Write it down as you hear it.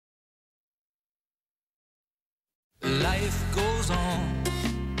Life goes on,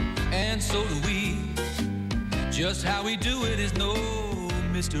 and so do we. Just how we do it is no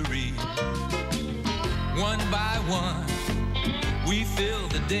mystery. One by one, we fill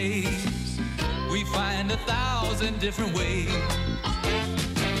the days. We find 1,000 different ways.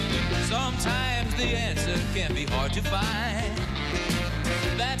 Sometimes the answer can be hard to find.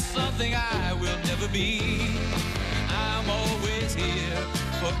 That's something I will never be. I'm always here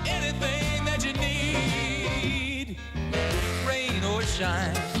for anything that you need. Rain or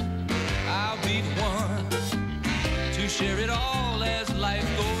shine, I'll be the one to share it all as life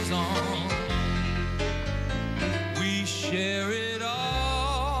goes on. We share it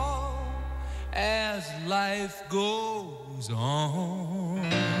all as life goes on.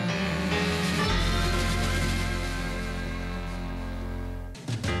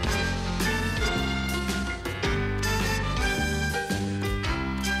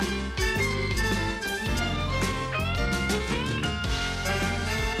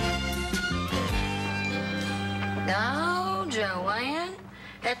 Oh, Joanne,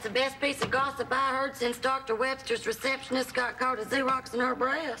 that's the best piece of gossip I heard since Dr. Webster's receptionist got caught Xeroxing her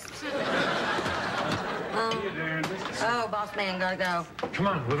breasts. Oh, boss man, gotta go. Come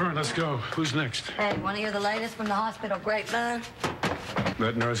on, Laverne, let's go. Who's next? Hey, want to hear the latest from the hospital grapevine?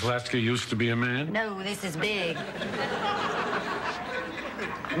 That Nurse Lasky used to be a man? No, this is big.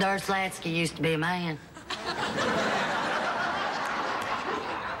 Nurse Lasky used to be a man.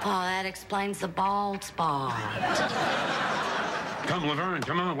 Oh, that explains the bald spot. Come, Laverne,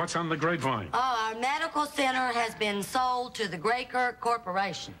 come on. What's on the grapevine? Oh, our medical center has been sold to the Graykirk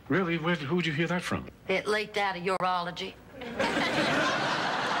Corporation. Really? Who'd you hear that from? It leaked out of urology.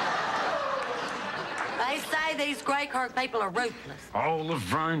 They say these Graykirk people are ruthless. Oh,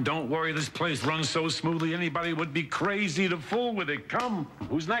 Laverne, don't worry. This place runs so smoothly, anybody would be crazy to fool with it. Come,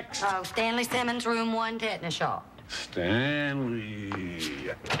 who's next? Oh, Stanley Simmons, room 1, tetanus shot. Stanley.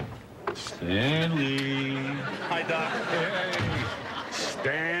 Hi, Doc. Hey,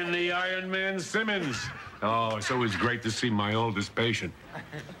 Stan the Iron Man Simmons. Oh, it's always great to see my oldest patient.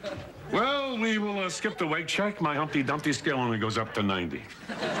 Well, we will skip the weight check. My Humpty Dumpty scale only goes up to 90.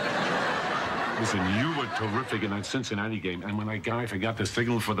 Listen, you were terrific in that Cincinnati game, and when that guy forgot to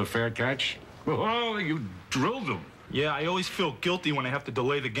signal for the fair catch, oh, you drilled him. Yeah, I always feel guilty when I have to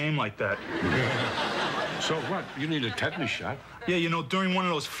delay the game like that. So what? You need a tetanus shot? Yeah, you know, during one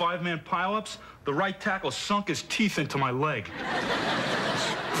of those 5-man pileups, the right tackle sunk his teeth into my leg.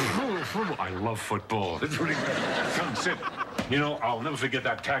 I love football. It's really great. Come, sit. You know, I'll never forget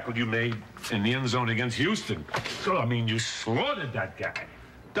that tackle you made in the end zone against Houston. So, I mean, you slaughtered that guy.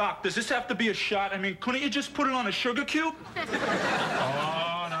 Doc, does this have to be a shot? I mean, couldn't you just put it on a sugar cube?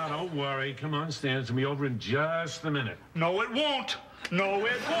 Oh, no, don't worry. Come on, Stan. It's going to be over in just a minute. No, it won't. No,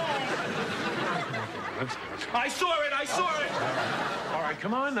 it won't. I saw it. All right,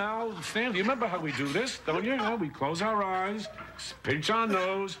 come on now. Stan, do you remember how we do this? Don't you? We close our eyes, pinch our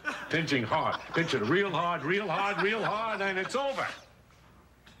nose, pinching hard. Pinch it real hard, and it's over.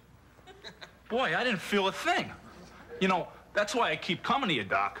 Boy, I didn't feel a thing. You know, that's why I keep coming to you,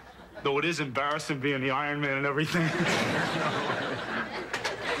 Doc. Though it is embarrassing being the Iron Man and everything.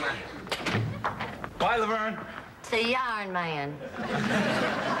 Bye, Laverne. See ya, Iron Man.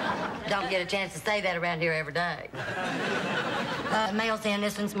 Don't get a chance to say that around here every day. Mail saying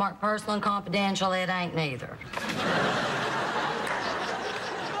this one's marked personal and confidential. It ain't neither.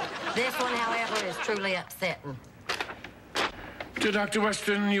 This one, however, is truly upsetting. Dear Dr.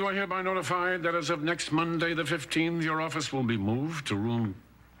 Weston, you are hereby notified that as of next Monday, the 15th, your office will be moved to room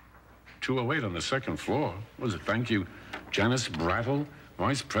 208 on the second floor. What is it? Thank you. Janice Brattle,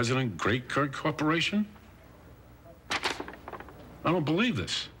 Vice President, Graykirk Corporation? I don't believe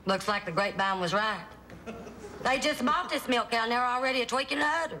this. Looks like the grapevine was right. They just bought this milk cow and they're already tweaking the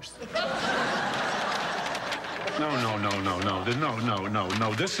udders. No.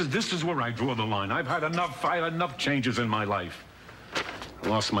 This is where I draw the line. I've had enough changes in my life. I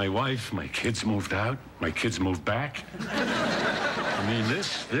lost my wife, my kids moved out, my kids moved back. I mean,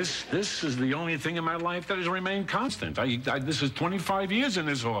 this is the only thing in my life that has remained constant. This is 25 years in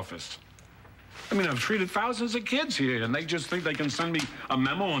this office. I mean, I've treated thousands of kids here, and they just think they can send me a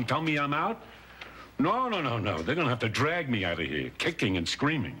memo and tell me I'm out? No. They're going to have to drag me out of here, kicking and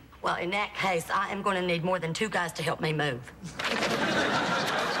screaming. Well, in that case, I am going to need more than 2 guys to help me move.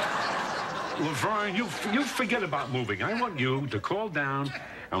 Laverne, you forget about moving. I want you to call down.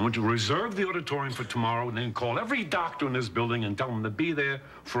 I want you to reserve the auditorium for tomorrow and then call every doctor in this building and tell them to be there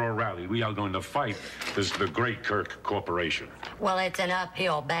for a rally. We are going to fight the Graykirk Corporation. Well, it's an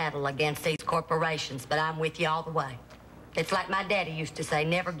uphill battle against these corporations, but I'm with you all the way. It's like my daddy used to say,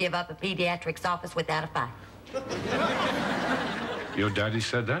 never give up a pediatrics office without a fight. Your daddy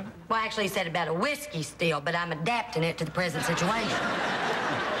said that? Well, actually, he said about a whiskey still, but I'm adapting it to the present situation.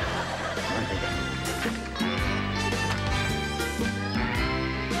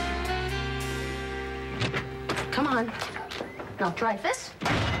 Come on. Now, Dreyfus,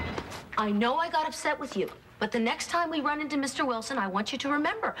 I know I got upset with you, but the next time we run into Mr. Wilson, I want you to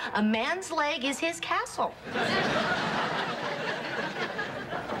remember, a man's leg is his castle.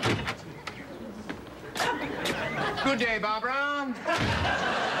 Good day, Barbara.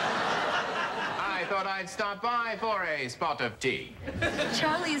 I thought I'd stop by for a spot of tea.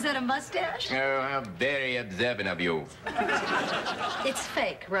 Charlie, is that a mustache? Oh, how very observant of you. It's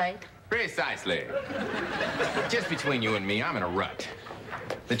fake, right? Precisely. Just between you and me, I'm in a rut.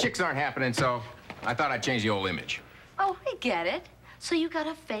 The chicks aren't happening, so I thought I'd change the old image. Oh, I get it. So you got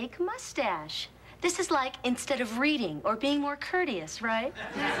a fake mustache. This is like instead of reading or being more courteous, right?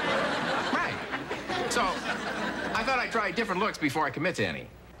 Right. So, I thought I'd try different looks before I commit to any.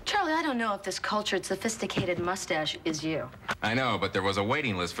 Charlie, I don't know if this cultured, sophisticated mustache is you. I know, but there was a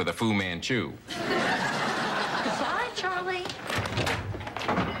waiting list for the Fu Manchu. Goodbye, Charlie.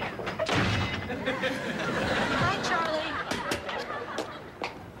 Hi, Charlie.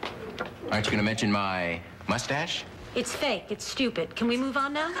 Aren't you going to mention my mustache? It's fake. It's stupid. Can we move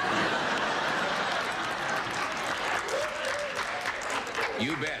on now?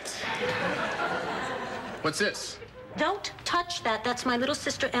 You bet. What's this? Don't touch that. That's my little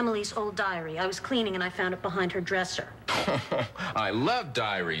sister Emily's old diary. I was cleaning and I found it behind her dresser. I love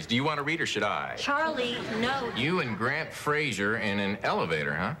diaries. Do you want to read or should I? Charlie, no. You and Grant Fraser in an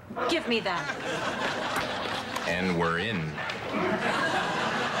elevator, huh? Give me that. And we're in.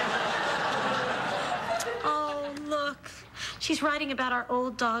 Oh, look. She's writing about our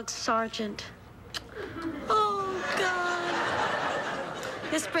old dog, Sergeant. Oh, God.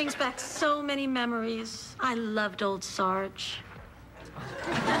 This brings back so many memories. I loved old Sarge.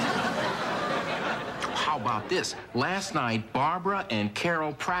 How about this? Last night, Barbara and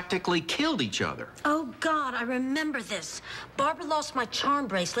Carol practically killed each other. Oh, God, I remember this. Barbara lost my charm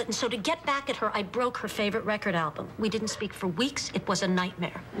bracelet, and so to get back at her, I broke her favorite record album. We didn't speak for weeks. It was a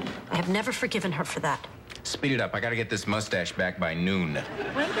nightmare. I have never forgiven her for that. Speed it up. I gotta get this mustache back by noon.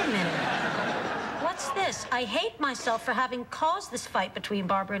 Wait a minute. What's this? I hate myself for having caused this fight between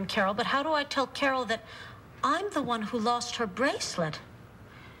Barbara and Carol, but how do I tell Carol that I'm the one who lost her bracelet?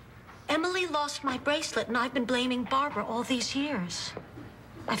 Emily lost my bracelet, and I've been blaming Barbara all these years.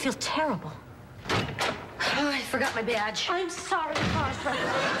 I feel terrible. Oh, I forgot my badge. I'm sorry, Barbara.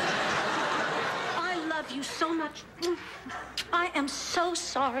 I love you so much. I am so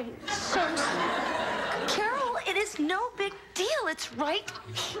sorry. So sorry. Carol, it is no big deal. It's right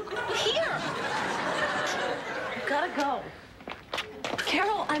here. I've gotta go.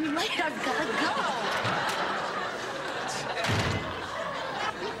 Carol, I'm late. I've gotta go.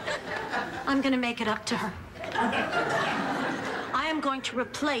 I'm gonna make it up to her. I am going to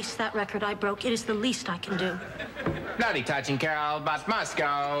replace that record I broke. It is the least I can do. Bloody touching, Carol, but must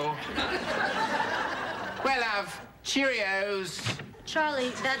go. Well, love, Cheerios.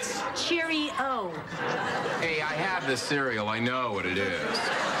 Charlie, that's Cheerio. Hey, I have this cereal. I know what it is.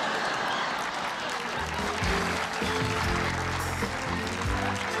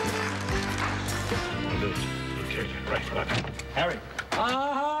 Okay, right, look. Harry.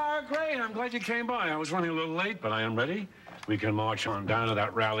 Ah, great. I'm glad you came by. I was running a little late, but I am ready. We can march on down to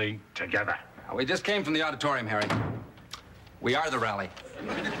that rally together. We just came from the auditorium, Harry. We are the rally.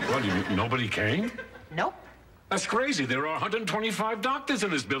 What, nobody came? Nope. That's crazy. There are 125 doctors in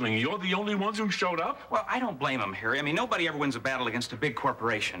this building. You're the only ones who showed up? Well, I don't blame him, Harry. I mean, nobody ever wins a battle against a big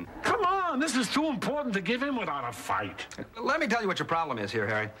corporation. Come on, this is too important to give in without a fight. Let me tell you what your problem is here,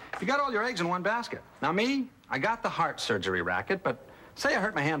 Harry. You got all your eggs in one basket. Now, me, I got the heart surgery racket, but say I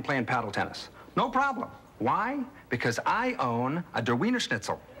hurt my hand playing paddle tennis. No problem. Why? Because I own a Der Wiener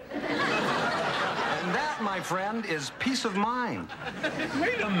Schnitzel. And that, my friend, is peace of mind.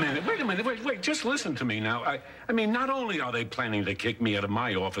 Wait a minute, wait, just listen to me now. I mean, not only are they planning to kick me out of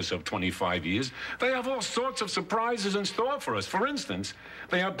my office of 25 years, they have all sorts of surprises in store for us. For instance,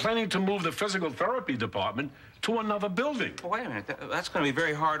 they are planning to move the physical therapy department to another building. Well, wait a minute. That's going to be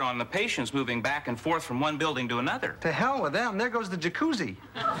very hard on the patients moving back and forth from one building to another. To hell with them. There goes the jacuzzi.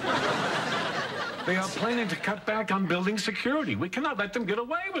 They are planning to cut back on building security. We cannot let them get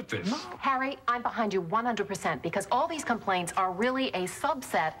away with this. No. Harry, I'm behind you 100% because all these complaints are really a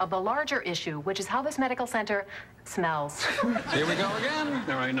subset of the larger issue, which is how this medical center smells. Here we go again.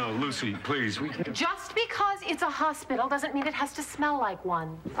 There, I know. Lucy, please. Just because it's a hospital doesn't mean it has to smell like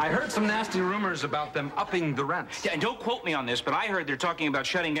one. I heard some nasty rumors about them upping the rents. Yeah, and don't quote me on this, but I heard they're talking about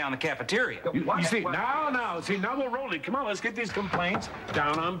shutting down the cafeteria. You see, now we're rolling. Come on, let's get these complaints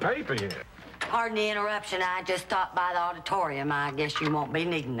down on paper here. Pardon the interruption. I just stopped by the auditorium. I guess you won't be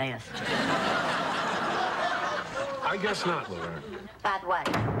needing this. I guess not, Laverne. By the way,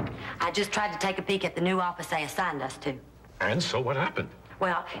 I just tried to take a peek at the new office they assigned us to. And so what happened?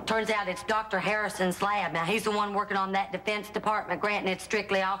 Well, turns out it's Dr. Harrison's lab. Now, he's the one working on that Defense Department grant, and it's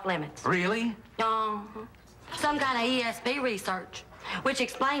strictly off limits. Really? Some kind of ESP research, which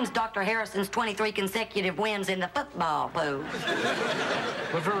explains Dr. Harrison's 23 consecutive wins in the football pool.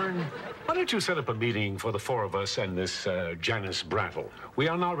 Laverne, why don't you set up a meeting for the four of us and this Janice Brattle? We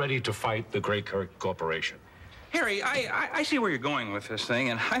are now ready to fight the Grey Kirk Corporation. Harry, I see where you're going with this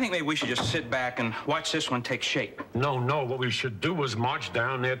thing, and I think maybe we should just sit back and watch this one take shape. No, what we should do is march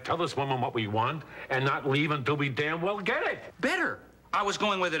down there, tell this woman what we want, and not leave until we damn well get it. Better. I was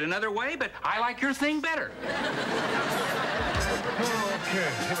going with it another way, but I like your thing better. Okay,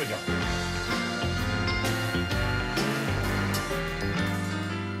 here we go.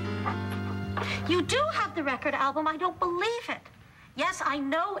 You do have the record album. I don't believe it. Yes, I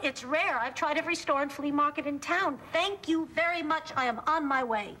know it's rare. I've tried every store and flea market in town. Thank you very much. I am on my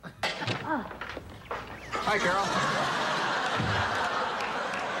way. Oh. Hi, Carol.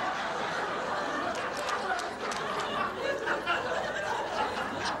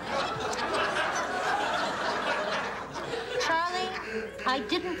 Charlie, I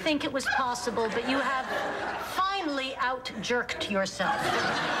didn't think it was possible, but you have finally out-jerked yourself.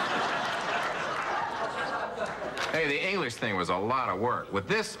 Hey, the English thing was a lot of work. With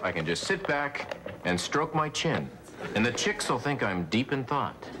this, I can just sit back and stroke my chin. And the chicks will think I'm deep in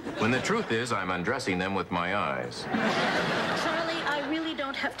thought. When the truth is, I'm undressing them with my eyes. Charlie, I really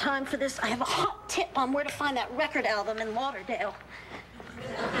don't have time for this. I have a hot tip on where to find that record album in Lauderdale.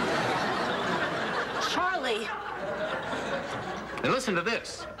 Charlie. And listen to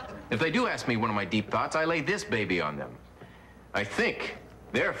this. If they do ask me one of my deep thoughts, I lay this baby on them. I think,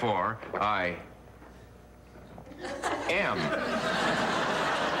 therefore, I am.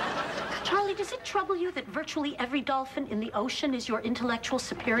 Charlie, does it trouble you that virtually every dolphin in the ocean is your intellectual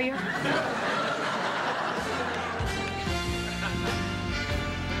superior?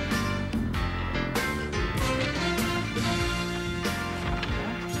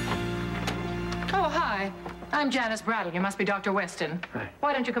 Oh, hi. I'm Janice Brattle. You must be Dr. Weston. Hi.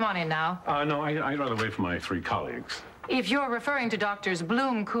 Why don't you come on in now? No, I'd rather wait for my three colleagues. If you're referring to Doctors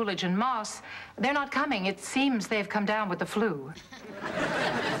Bloom, Coolidge, and Moss, they're not coming. It seems they've come down with the flu.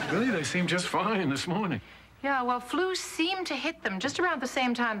 Really? They seem just fine this morning. Yeah, well, flu seemed to hit them just around the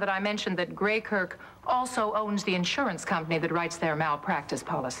same time that I mentioned that Grey Kirk also owns the insurance company that writes their malpractice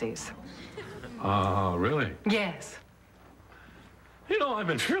policies. Really? Yes. You know, I've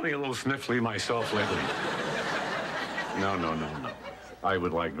been feeling a little sniffly myself lately. No. I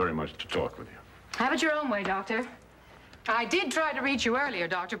would like very much to talk with you. Have it your own way, Doctor. I did try to reach you earlier,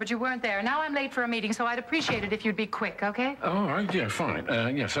 Doctor, but you weren't there. Now I'm late for a meeting, so I'd appreciate it if you'd be quick, okay? All right, yeah, fine.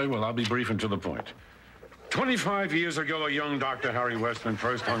 Yes, I will. I'll be brief and to the point. 25 years ago, a young Dr. Harry Weston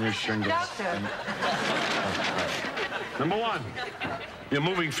first hung his shingles. Doctor. Number one, you're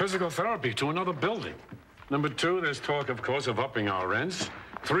moving physical therapy to another building. Number two, there's talk, of course, of upping our rents.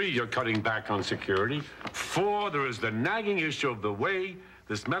 3, you're cutting back on security. 4, there is the nagging issue of the way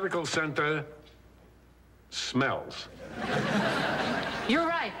this medical center smells. You're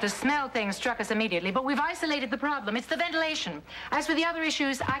right. The smell thing struck us immediately, but we've isolated the problem. It's the ventilation. As for the other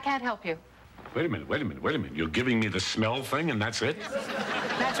issues, I can't help you. Wait a minute. You're giving me the smell thing and that's it?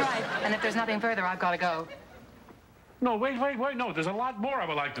 That's right. And if there's nothing further, I've got to go. No, wait. No, there's a lot more I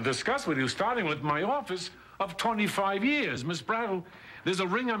would like to discuss with you, starting with my office of 25 years. Miss Brattle, there's a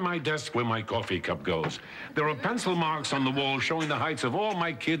ring on my desk where my coffee cup goes. There are pencil marks on the wall showing the heights of all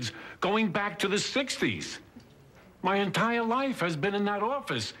my kids going back to the 60s. My entire life has been in that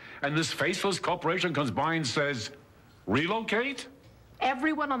office. And this faceless corporation comes by and says, relocate?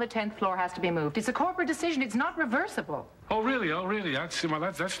 Everyone on the 10th floor has to be moved. It's a corporate decision. It's not reversible. Oh, really? That's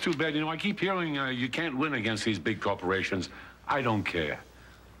too bad. You know, I keep hearing you can't win against these big corporations. I don't care.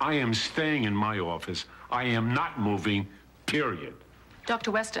 I am staying in my office. I am not moving, period.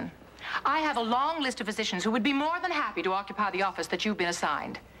 Dr. Weston, I have a long list of physicians who would be more than happy to occupy the office that you've been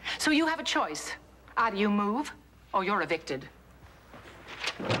assigned. So you have a choice. Either you move or you're evicted.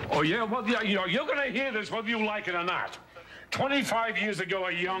 Oh, yeah? Well, yeah, you know, you're going to hear this whether you like it or not. 25 years ago,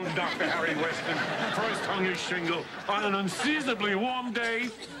 a young Dr. Harry Weston first hung his shingle on an unseasonably warm day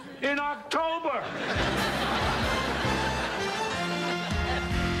in October.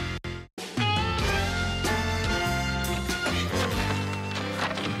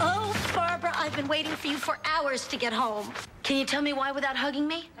 Oh, Barbara, I've been waiting for you for hours to get home. Can you tell me why without hugging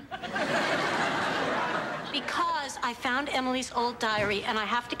me? Because I found Emily's old diary, and I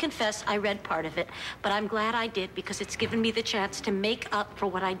have to confess I read part of it. But I'm glad I did, because it's given me the chance to make up for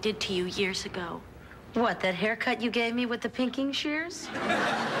what I did to you years ago. What, that haircut you gave me with the pinking shears?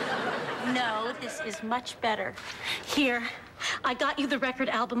 No, this is much better. Here, I got you the record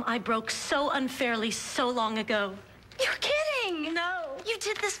album I broke so unfairly so long ago. You're kidding! No. You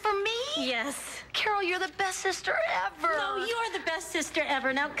did this for me? Yes. Carol, you're the best sister ever. No, you're the best sister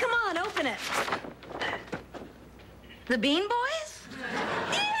ever. Now, come on, open it. The Bean Boys?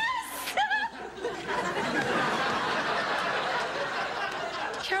 Yes!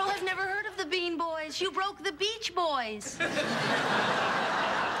 Carol, I've never heard of the Bean Boys. You broke the Beach Boys.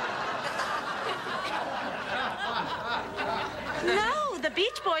 No, the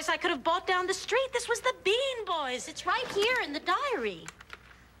Beach Boys I could have bought down the street. This was the Bean Boys. It's right here in the diary.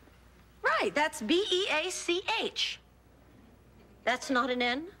 Right, that's B-E-A-C-H. That's not an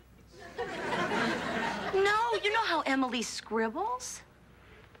N? No, you know how Emily scribbles.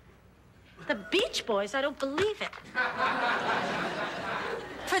 The Beach Boys? I don't believe it.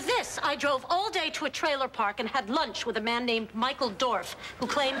 For this, I drove all day to a trailer park and had lunch with a man named Michael Dorff, who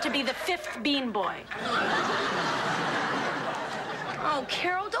claimed to be the fifth Bean Boy. Oh,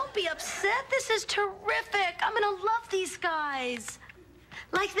 Carol, don't be upset. This is terrific. I'm gonna love these guys.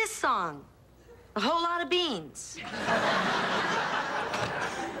 Like this song, A Whole Lot of Beans.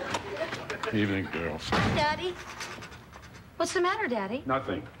 Evening, girls. Daddy? What's the matter, Daddy?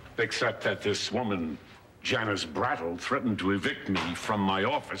 Nothing, except that this woman, Janice Brattle, threatened to evict me from my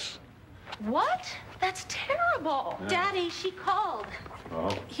office. What? That's terrible. Yeah. Daddy, she called.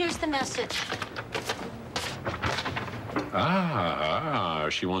 Oh. Here's the message.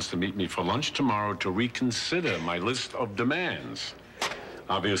 She wants to meet me for lunch tomorrow to reconsider my list of demands.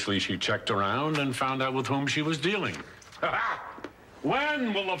 Obviously, she checked around and found out with whom she was dealing.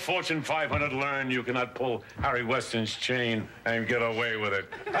 When will the Fortune 500 learn you cannot pull Harry Weston's chain and get away with it?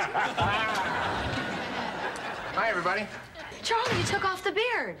 Hi, everybody. Charlie, you took off the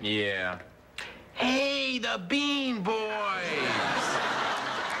beard. Yeah. Hey, the Bean Boys!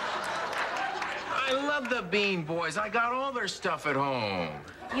 I love the Bean Boys. I got all their stuff at home.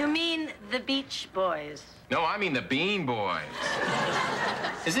 You mean the Beach Boys? No, I mean the Bean Boys.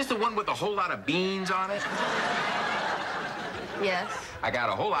 Is this the one with a whole lot of beans on it? Yes. I got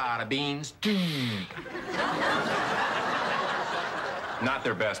a whole lot of beans. Not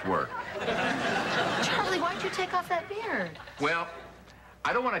their best work. Charlie, why'd you take off that beard? Well,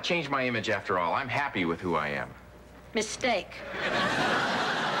 I don't want to change my image after all. I'm happy with who I am. Mistake.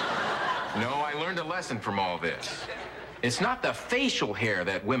 No, I learned a lesson from all this. It's not the facial hair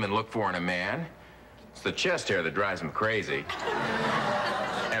that women look for in a man. It's the chest hair that drives them crazy.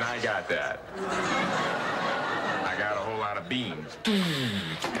 And I got that. I got a whole lot of beans.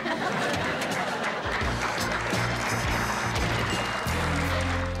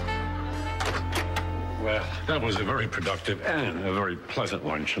 Well, that was a very productive and a very pleasant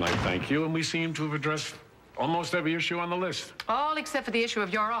lunch, and I thank you, and we seem to have addressed almost every issue on the list. All except for the issue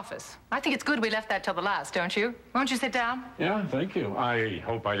of your office. I think it's good we left that till the last, don't you? Won't you sit down? Yeah, thank you. I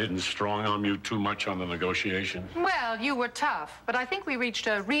hope I didn't strong-arm you too much on the negotiation. Well, you were tough, but I think we reached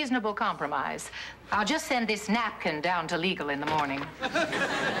a reasonable compromise. I'll just send this napkin down to legal in the morning.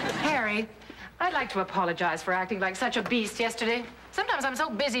 Harry, I'd like to apologize for acting like such a beast yesterday. Sometimes I'm so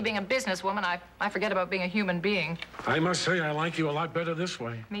busy being a businesswoman, I forget about being a human being. I must say I like you a lot better this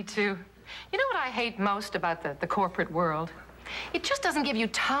way. Me too. You know what I hate most about the corporate world? It just doesn't give you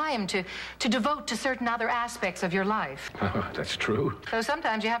time to devote to certain other aspects of your life. That's true. So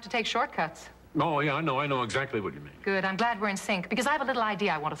sometimes you have to take shortcuts. Oh, yeah, I know exactly what you mean. Good, I'm glad we're in sync, because I have a little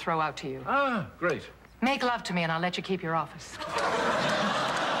idea I want to throw out to you. Ah, great. Make love to me and I'll let you keep your office.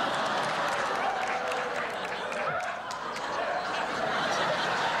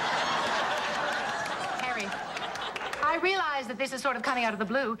 I realize that this is sort of coming out of the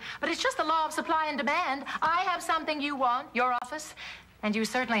blue, but it's just the law of supply and demand. I have something you want, your office, and you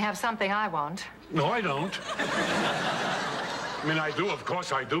certainly have something I want. No, I don't. I mean, I do, of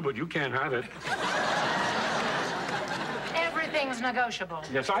course I do, but you can't have it. Everything's negotiable.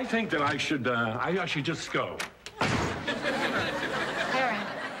 Yes, I think that I should just go. Harry,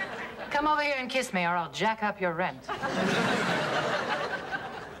 come over here and kiss me, or I'll jack up your rent.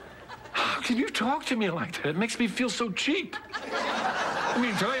 How can you talk to me like that? It makes me feel so cheap. I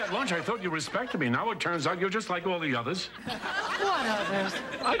mean, today at lunch, I thought you respected me. Now it turns out you're just like all the others. What others?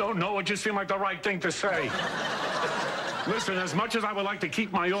 I don't know. It just seemed like the right thing to say. Listen, as much as I would like to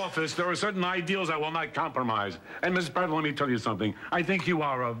keep my office, there are certain ideals I will not compromise. And, Miss Bradley, let me tell you something. I think you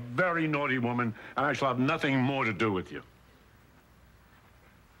are a very naughty woman, and I shall have nothing more to do with you.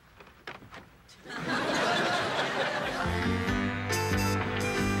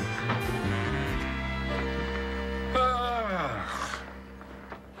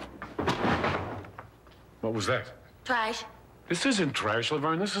 What was that? Trash. This isn't trash,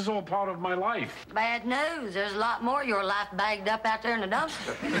 Laverne. This is all part of my life. Bad news. There's a lot more of your life bagged up out there in the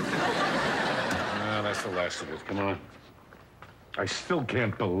dumpster. That's the last of it. Come on. I still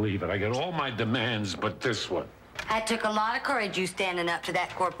can't believe it. I get all my demands, but this one. That took a lot of courage, you standing up to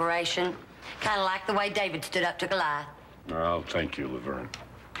that corporation. Kind of like the way David stood up to Goliath. Oh, thank you, Laverne.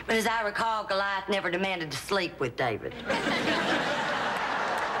 But as I recall, Goliath never demanded to sleep with David.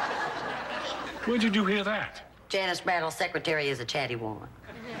 Where did you hear that? Janice Battle's secretary is a chatty woman.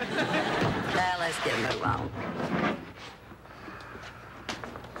 Now, let's get a move on.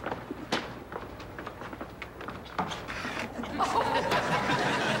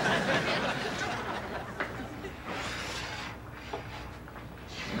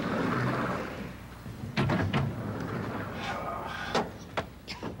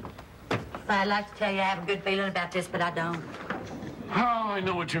 I'd like to tell you I have a good feeling about this, but I don't. Oh, I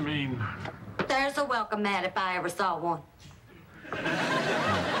know what you mean. There's a welcome mat if I ever saw one.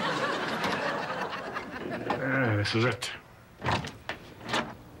 This is it.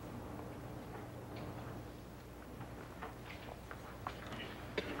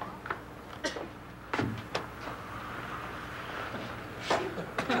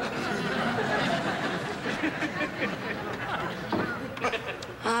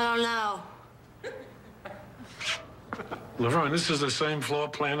 I don't know. Laverne, this is the same floor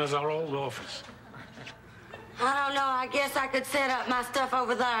plan as our old office. I don't know. I guess I could set up my stuff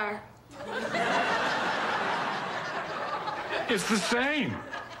over there. It's the same.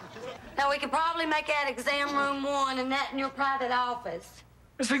 Now, we could probably make that exam room 1 and that in your private office.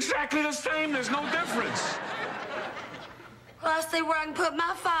 It's exactly the same. There's no difference. Well, I see where I can put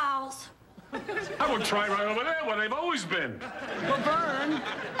my files. I would try right over there where they've always been. Laverne,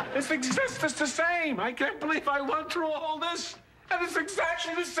 it's the same. I can't believe I went through all this, and it's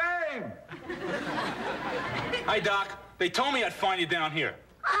exactly the same. Hi, Doc. They told me I'd find you down here.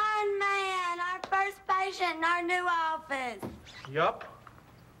 Iron Man, our first patient in our new office. Yup.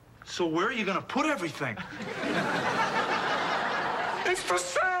 So where are you gonna put everything? It's the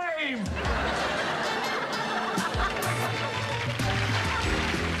same.